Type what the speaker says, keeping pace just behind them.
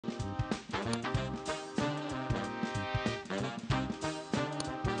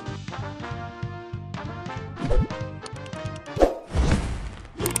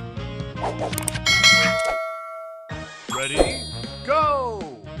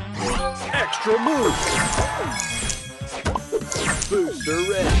Extra move.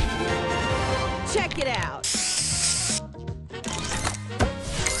 Booster ready. Check it out.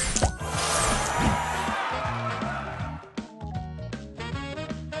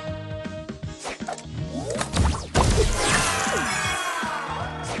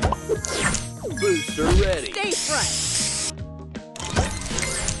 Booster ready. Stay fresh.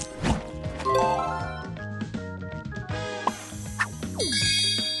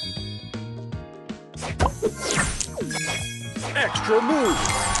 Extra move.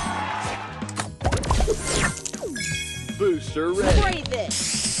 Booster ready. Spray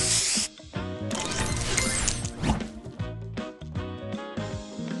this.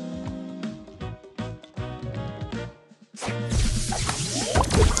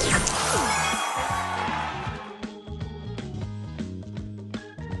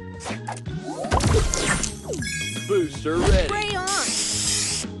 Booster ready. Spray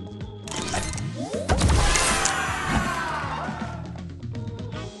on.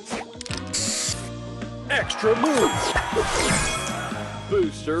 Extra move.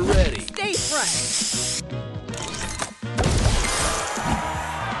 Booster ready. Stay fresh.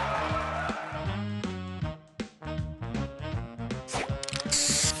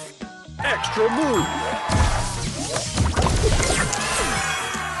 Extra move.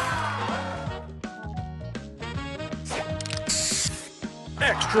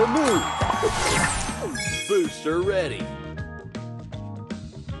 Extra move. Booster ready.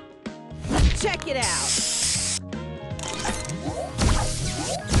 Check it out.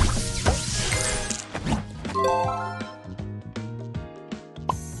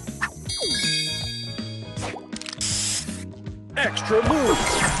 Extra move.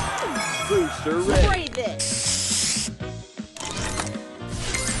 Booster ready. Spray this.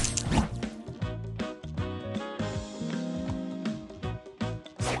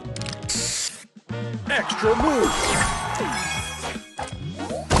 Extra move.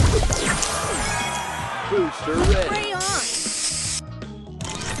 Booster ready. Spray on.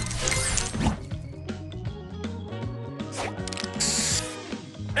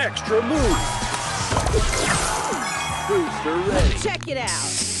 Extra move. Booster ready. Check it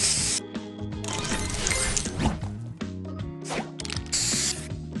out.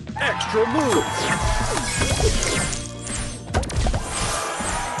 Extra move.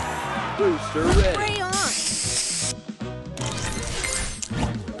 Booster ready. Spray on.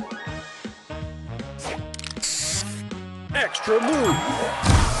 Extra move.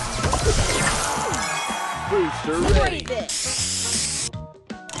 Booster Spray ready. this.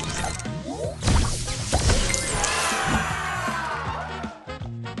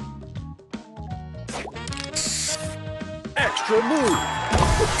 Extra move.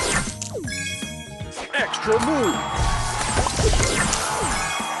 Extra move.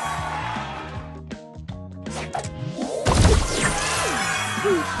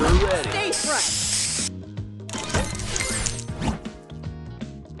 Booster ready. Stay fresh.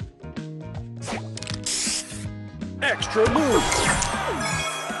 Extra move.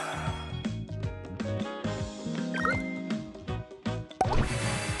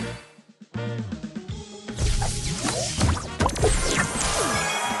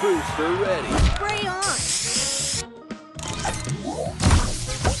 Booster ready. Spray on.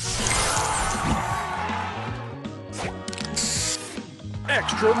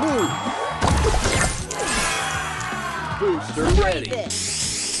 Extra move. Booster Spray ready.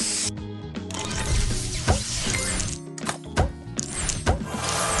 this.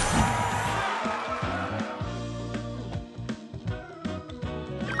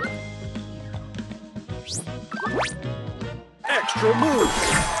 Extra move.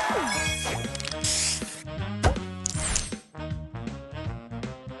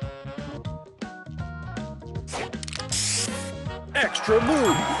 Extra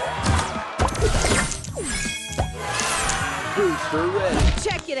move. Booster ready.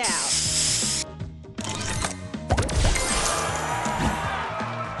 Check it out.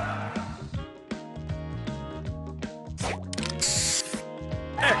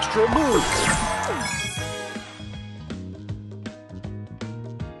 Extra move.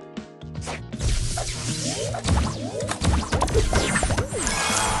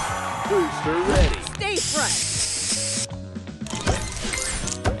 Booster ready. Stay fresh.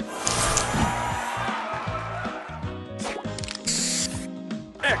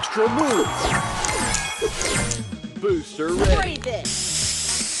 Extra move. Booster Spray ready.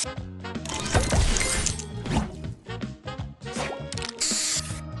 this.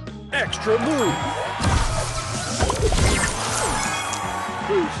 Extra move.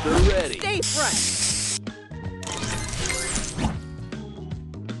 Booster ready. Stay fresh.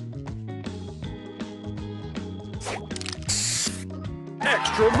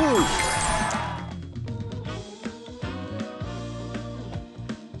 Extra move.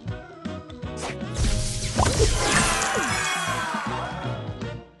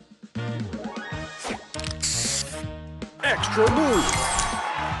 Extra move.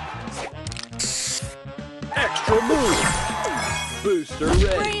 Extra move. Booster ready.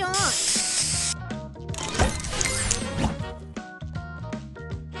 Spray on.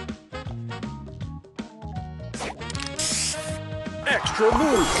 Extra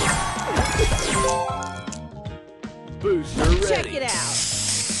move. Booster ready. Check it out.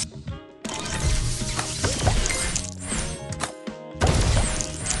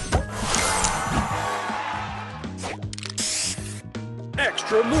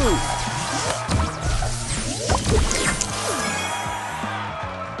 Extra move.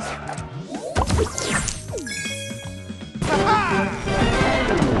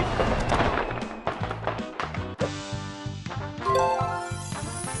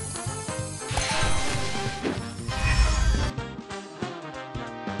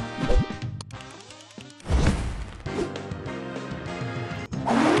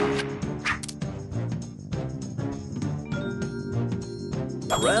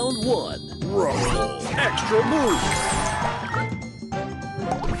 Round one. Rumble. Extra move.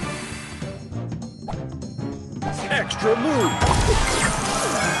 Extra move.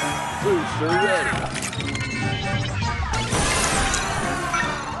 Booster ready.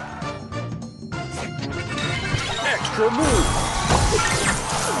 Extra move.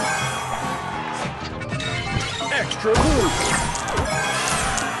 Extra move.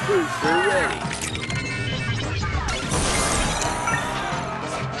 Booster ready.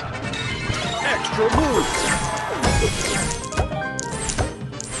 Extra move.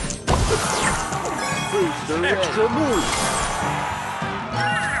 Booster ready. Extra move.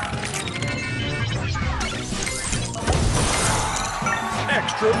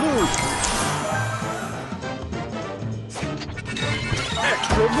 Extra move.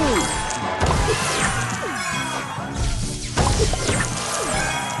 Extra move.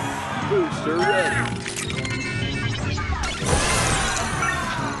 Booster ready.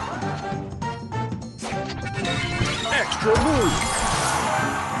 Extra move.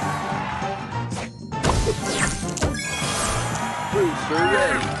 Booster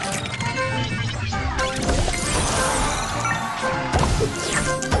ready.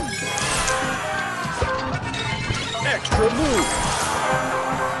 Extra move.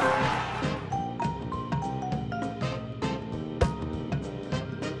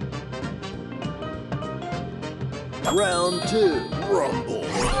 Round two. Rumble.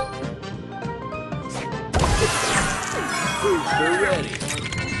 Booster ready.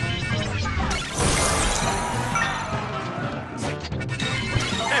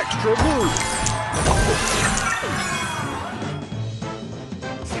 Extra move.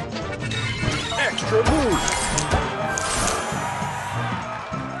 Extra move.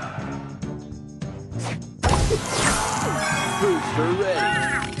 Booster ready.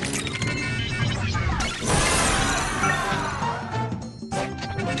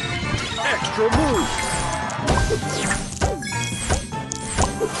 Extra move.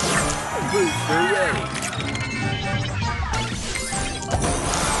 Booster ready.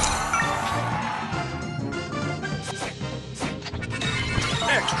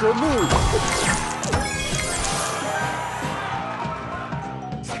 Extra move.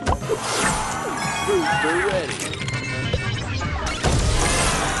 Booster ready.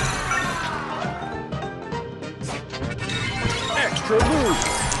 Extra move.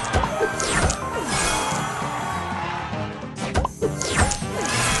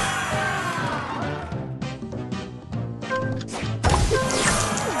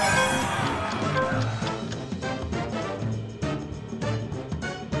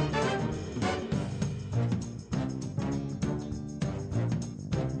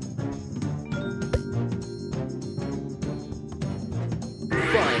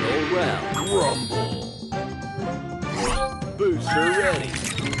 Final round. Rumble. Booster ready.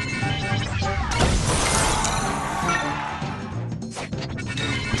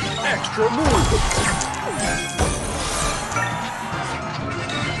 Extra move.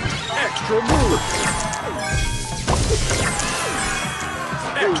 Extra move.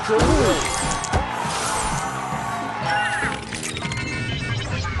 Extra move.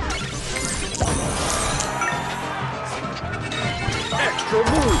 Extra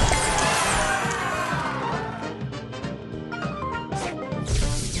move.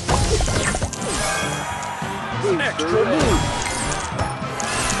 Extra move.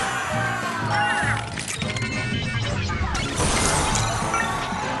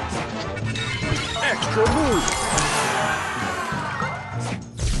 Extra move.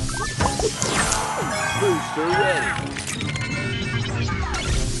 Booster ready.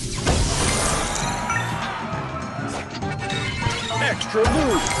 Extra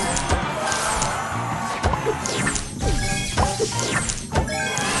move.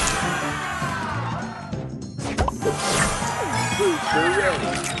 Booster ready.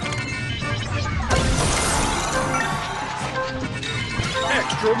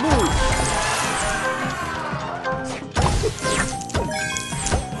 Extra move.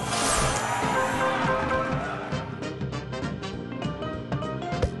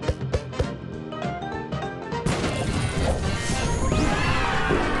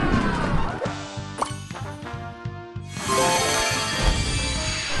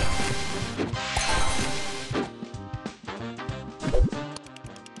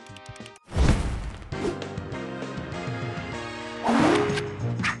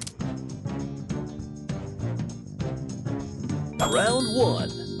 Round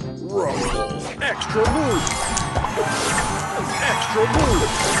one. Rumble. Extra move. Extra move.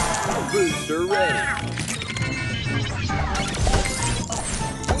 Booster ready.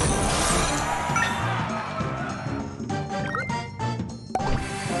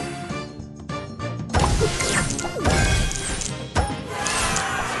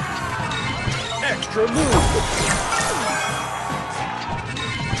 Extra move.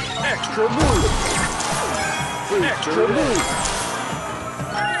 Extra move. Extra move.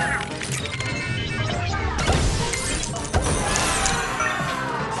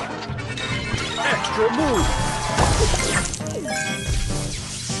 Extra move.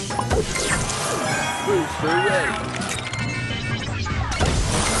 Booster ready.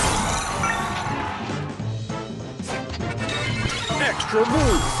 Extra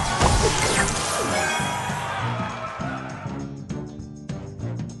move.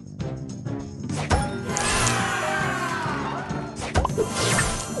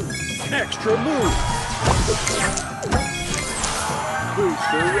 Extra move.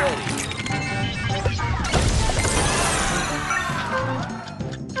 Booster ready.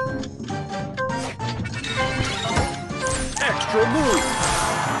 Extra move.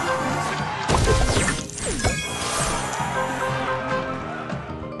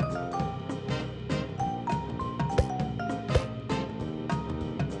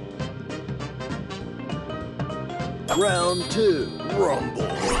 Round two. Rumble.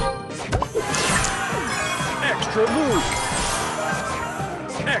 Extra move.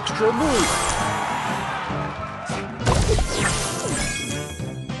 Extra move.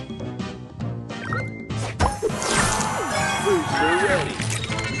 Booster ready.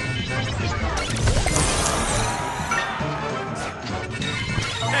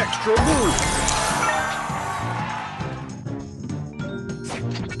 Extra move.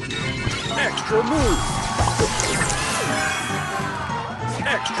 Extra move.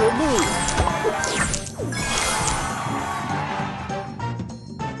 Extra move.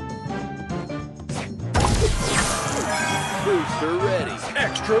 Booster ready.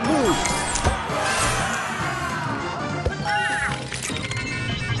 Extra move.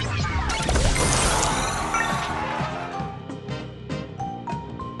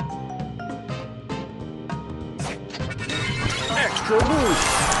 Extra move.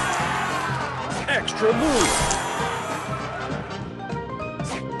 Extra move.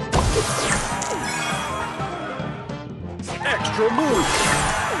 Extra move.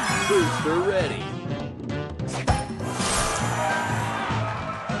 Booster ready.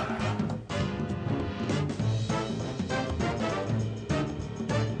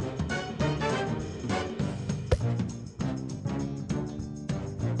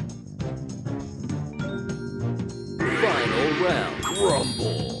 Final round.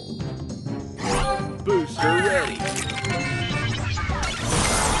 Rumble. Booster ready.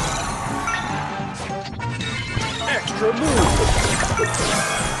 Extra move.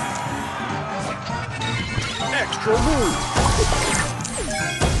 Extra move.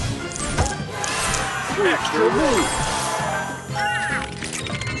 Extra move.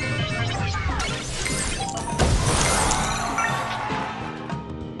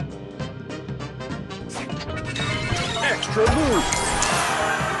 Extra move.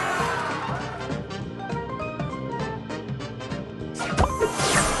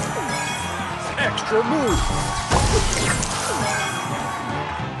 Extra move.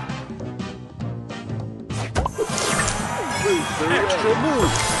 Booster Extra ready.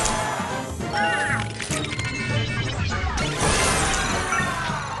 move.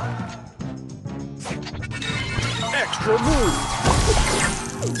 Extra move.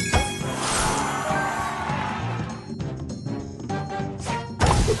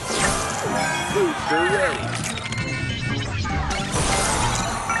 Booster ready.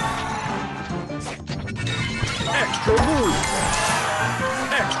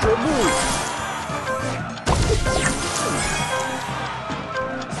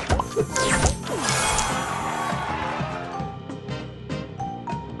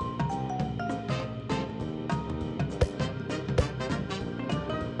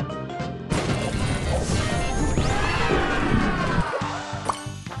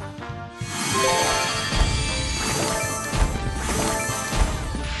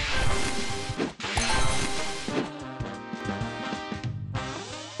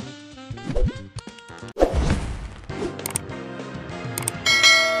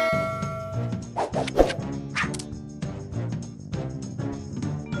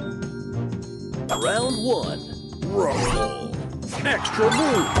 Round one. Rumble. Extra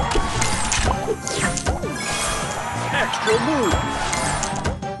move. Extra move.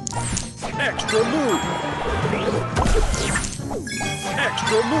 Extra move.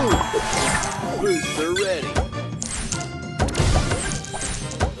 Extra move. Booster ready.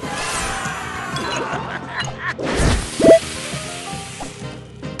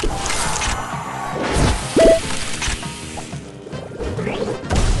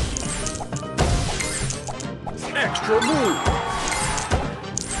 Extra move.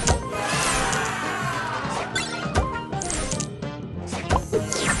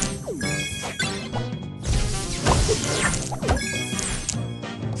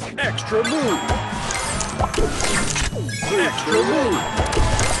 Extra move. Extra move.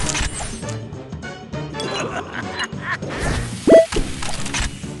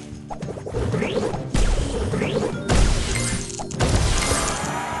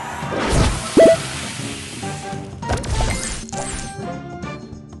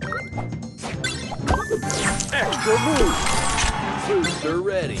 Extra move. Booster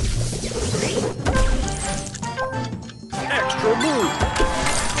ready. Extra move.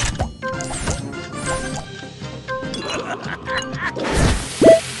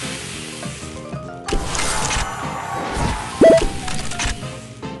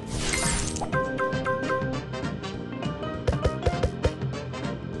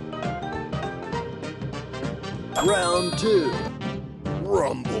 Round two.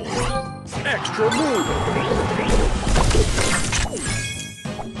 Rumble. Extra move.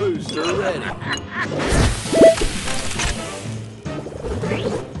 Booster ready.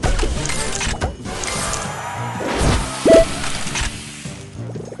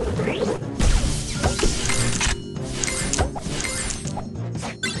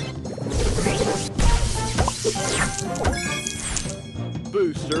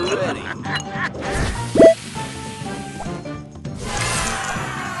 Booster ready.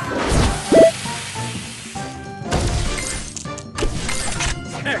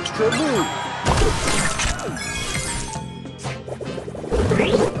 Extra move.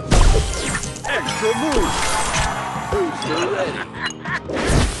 Extra move. Booster ready.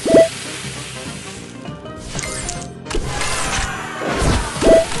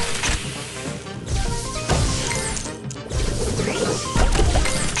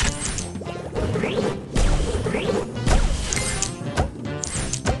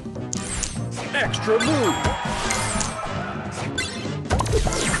 Extra move.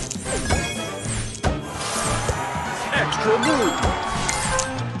 Extra move.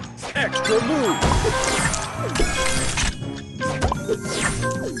 Extra move.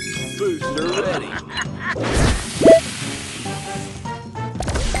 Booster ready.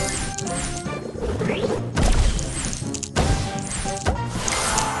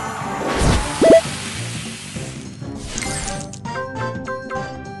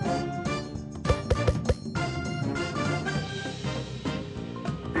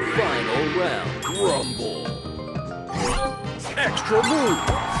 Final round. Rumble. Extra move.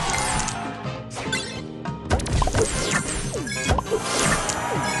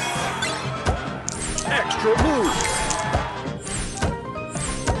 Extra move.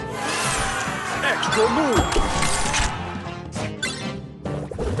 Extra move.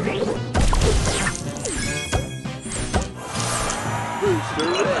 Booster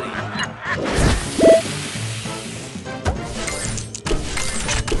ready.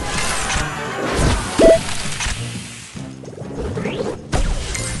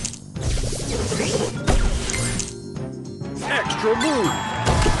 Extra move.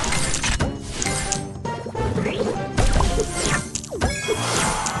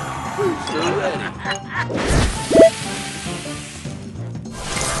 Booster ready.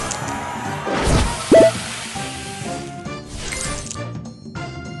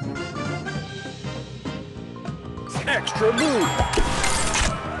 Extra move.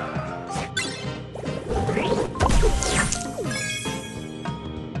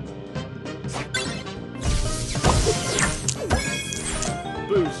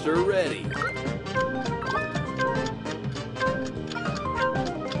 Booster ready.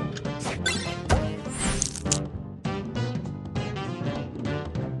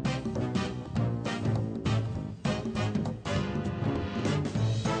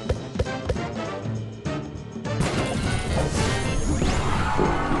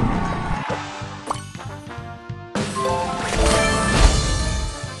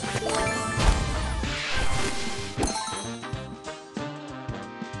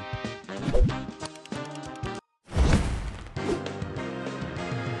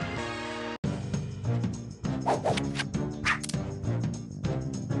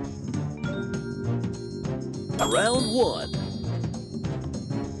 Round one.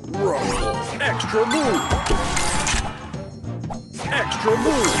 Rumble. Extra move. Extra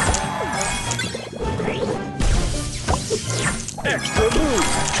move. Extra move.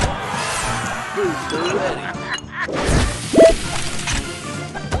 Booster ready.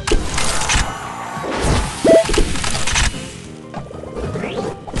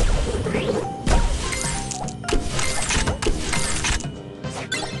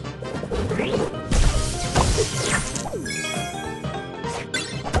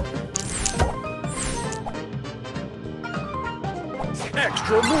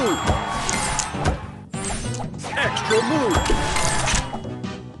 Extra move. Extra move.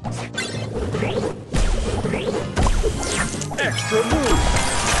 Extra move.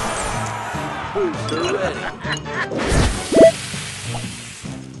 Booster ready.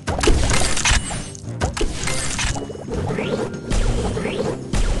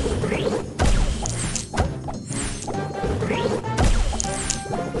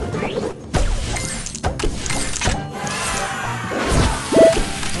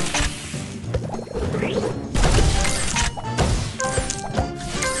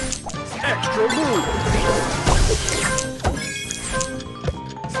 Extra move.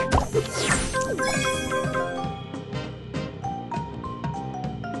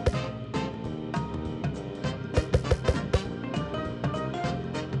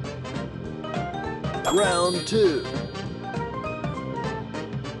 Round two.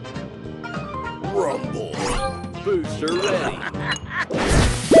 Rumble. Booster ready.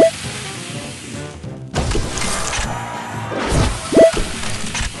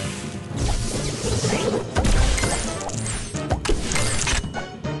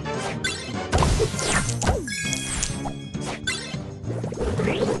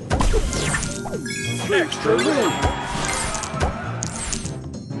 Extra move.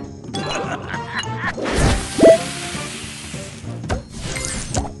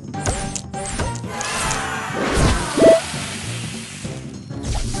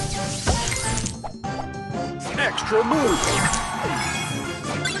 Extra move.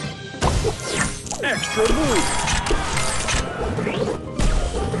 Extra move.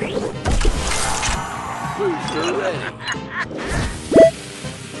 Booster ready.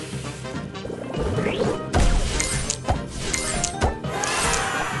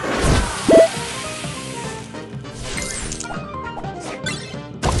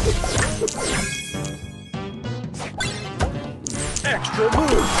 Extra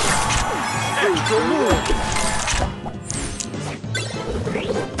move. Extra move.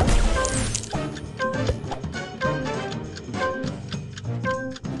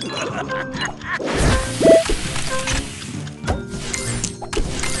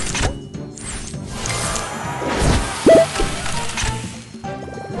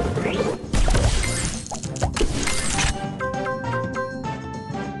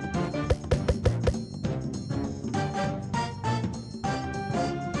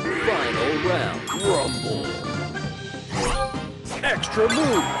 Final round. Rumble. Extra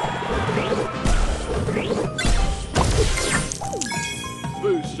move.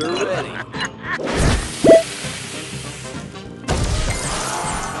 Booster ready.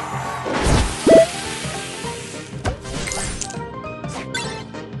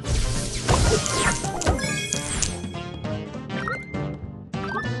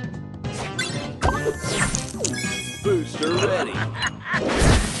 Booster ready.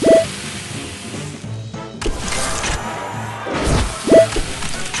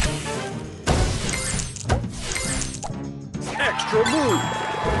 Extra move.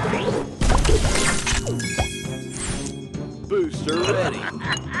 Booster ready.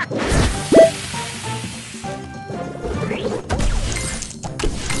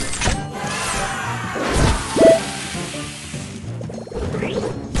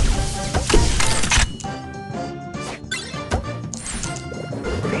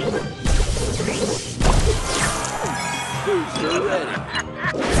 Booster ready.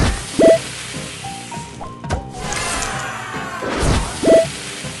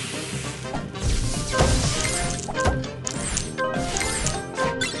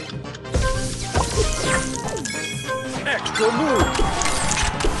 Extra move.